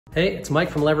Hey, it's Mike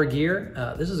from Lever Gear.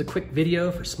 This is a quick video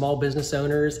for small business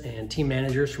owners and team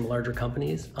managers from larger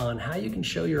companies on how you can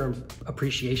show your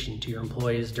appreciation to your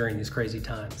employees during these crazy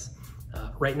times.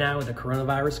 Right now with the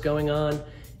coronavirus going on,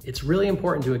 it's really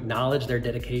important to acknowledge their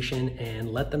dedication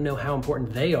and let them know how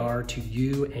important they are to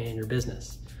you and your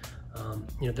business.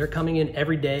 They're coming in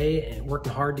every day and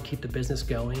working hard to keep the business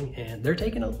going, and they're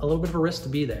taking a little bit of a risk to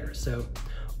be there.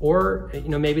 Or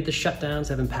maybe the shutdowns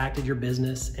have impacted your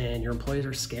business and your employees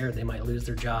are scared they might lose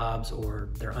their jobs or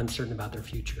they're uncertain about their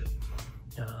future.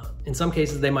 In some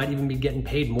cases, they might even be getting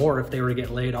paid more if they were to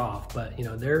get laid off, but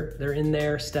they're in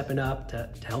there stepping up to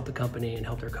help the company and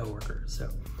help their coworkers. So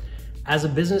as a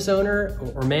business owner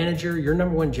or manager, your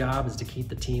number one job is to keep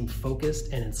the team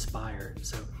focused and inspired.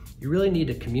 So you really need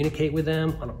to communicate with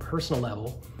them on a personal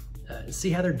level, see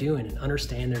how they're doing and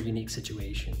understand their unique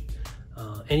situation.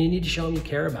 And you need to show them you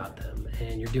care about them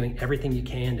and you're doing everything you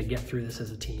can to get through this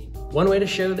as a team. One way to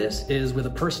show this is with a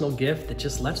personal gift that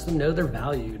just lets them know they're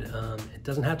valued. It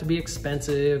doesn't have to be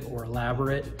expensive or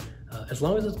elaborate, as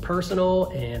long as it's personal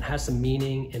and has some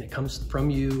meaning and it comes from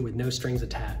you with no strings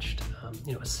attached.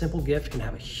 A simple gift can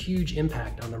have a huge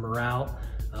impact on the morale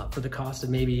for the cost of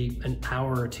maybe an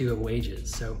hour or two of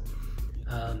wages. So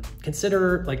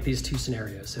consider like these two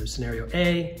scenarios. So scenario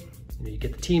A, you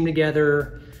get the team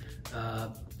together.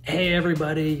 Hey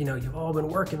everybody, you've all been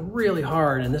working really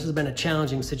hard and this has been a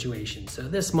challenging situation. So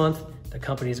this month, the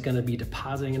company is going to be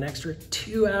depositing an extra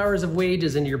 2 hours of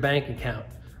wages into your bank account.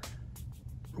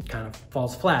 It kind of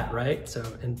falls flat, right? So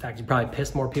in fact, you probably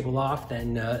pissed more people off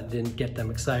than get them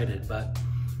excited. But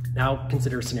now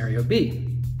consider scenario B.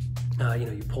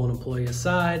 You pull an employee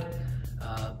aside.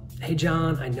 Hey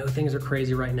John, I know things are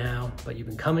crazy right now, but you've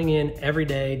been coming in every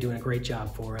day doing a great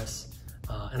job for us.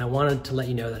 And I wanted to let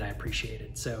you know that I appreciate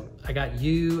it. So I got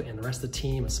you and the rest of the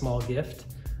team a small gift.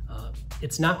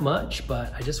 It's not much,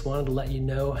 but I just wanted to let you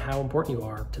know how important you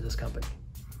are to this company.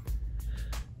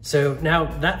 So now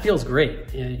that feels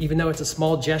great, even though it's a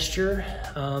small gesture.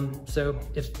 So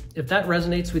if that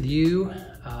resonates with you,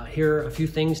 here are a few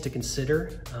things to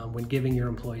consider when giving your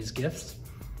employees gifts.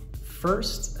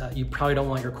 First, you probably don't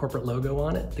want your corporate logo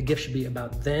on it. The gift should be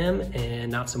about them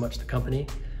and not so much the company.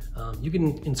 You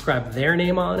can inscribe their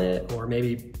name on it or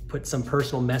maybe put some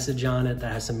personal message on it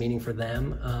that has some meaning for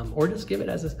them, or just give it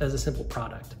as a simple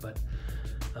product, but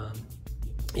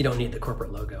you don't need the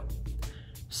corporate logo.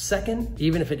 Second,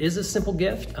 even if it is a simple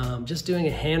gift, just doing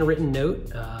a handwritten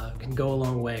note can go a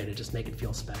long way to just make it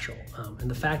feel special. And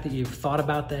the fact that you've thought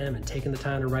about them and taken the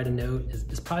time to write a note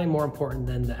is probably more important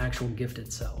than the actual gift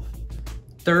itself.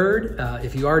 Third,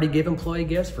 if you already give employee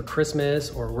gifts for Christmas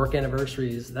or work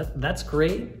anniversaries, that's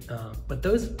great, but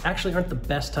those actually aren't the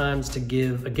best times to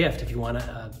give a gift if you want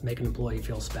to make an employee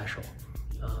feel special.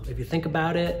 If you think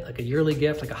about it, like a yearly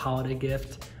gift, like a holiday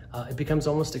gift, it becomes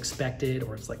almost expected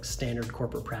or it's like standard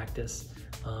corporate practice.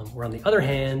 Where on the other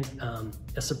hand,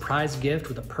 a surprise gift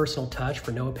with a personal touch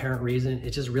for no apparent reason, it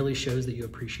just really shows that you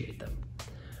appreciate them.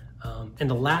 And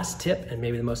the last tip, and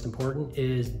maybe the most important,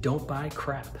 is don't buy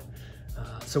crap.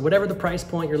 So whatever the price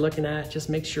point you're looking at, just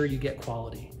make sure you get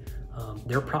quality.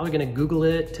 They're probably gonna Google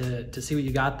it to see what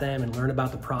you got them and learn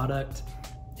about the product.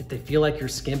 If they feel like you're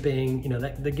skimping,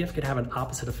 the gift could have an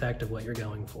opposite effect of what you're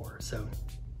going for. So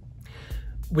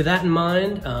with that in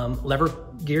mind, Lever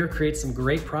Gear creates some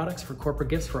great products for corporate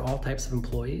gifts for all types of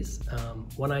employees.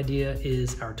 One idea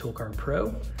is our Toolcard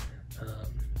Pro,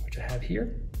 which I have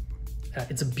here.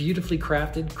 It's a beautifully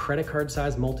crafted credit card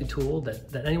size multi-tool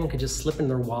that anyone can just slip in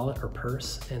their wallet or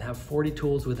purse and have 40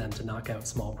 tools with them to knock out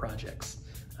small projects,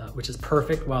 which is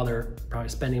perfect while they're probably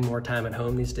spending more time at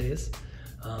home these days.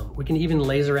 We can even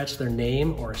laser etch their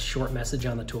name or a short message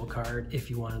on the tool card if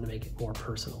you wanted to make it more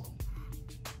personal.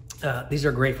 These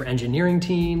are great for engineering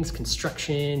teams,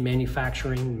 construction,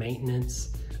 manufacturing, maintenance,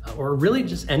 or really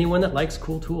just anyone that likes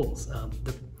cool tools.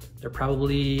 They're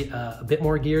probably a bit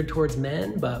more geared towards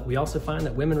men, but we also find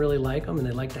that women really like them and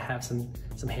they like to have some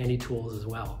handy tools as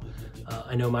well.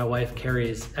 I know my wife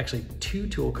carries actually 2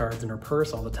 tool cards in her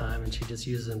purse all the time and she just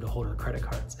uses them to hold her credit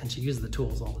cards and she uses the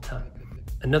tools all the time.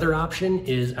 Another option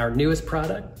is our newest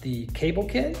product, the cable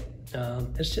kit.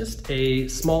 It's just a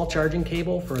small charging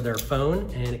cable for their phone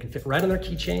and it can fit right on their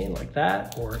keychain like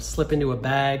that or slip into a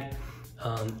bag.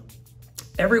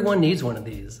 Everyone needs one of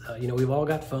these. We've all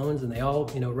got phones and they all,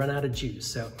 run out of juice.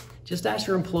 So just ask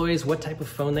your employees what type of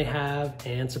phone they have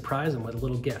and surprise them with a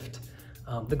little gift.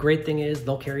 The great thing is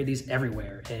they'll carry these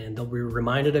everywhere and they'll be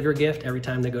reminded of your gift every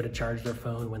time they go to charge their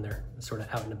phone when they're sort of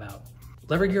out and about.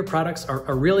 Lever Gear products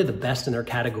are really the best in their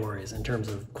categories in terms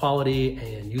of quality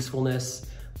and usefulness.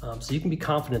 So you can be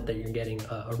confident that you're getting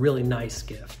a really nice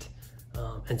gift.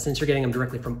 And since you're getting them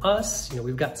directly from us,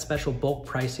 we've got special bulk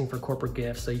pricing for corporate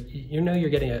gifts, so you're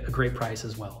getting a great price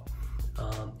as well.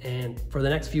 And for the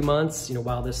next few months,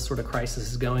 while this sort of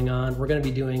crisis is going on, we're going to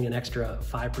be doing an extra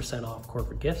 5% off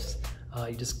corporate gifts.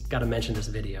 You just got to mention this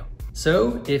video.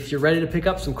 So if you're ready to pick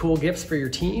up some cool gifts for your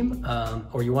team,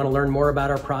 or you want to learn more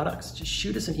about our products, just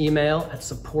shoot us an email at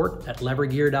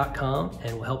support@levergear.com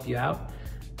and we'll help you out.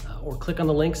 Or click on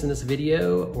the links in this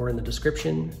video or in the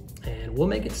description, and we'll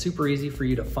make it super easy for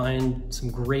you to find some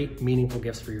great, meaningful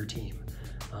gifts for your team.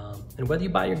 And whether you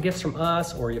buy your gifts from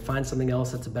us or you find something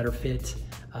else that's a better fit,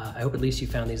 I hope at least you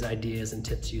found these ideas and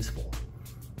tips useful.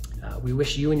 We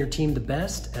wish you and your team the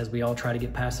best as we all try to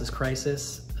get past this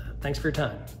crisis. Thanks for your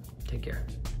time. Take care.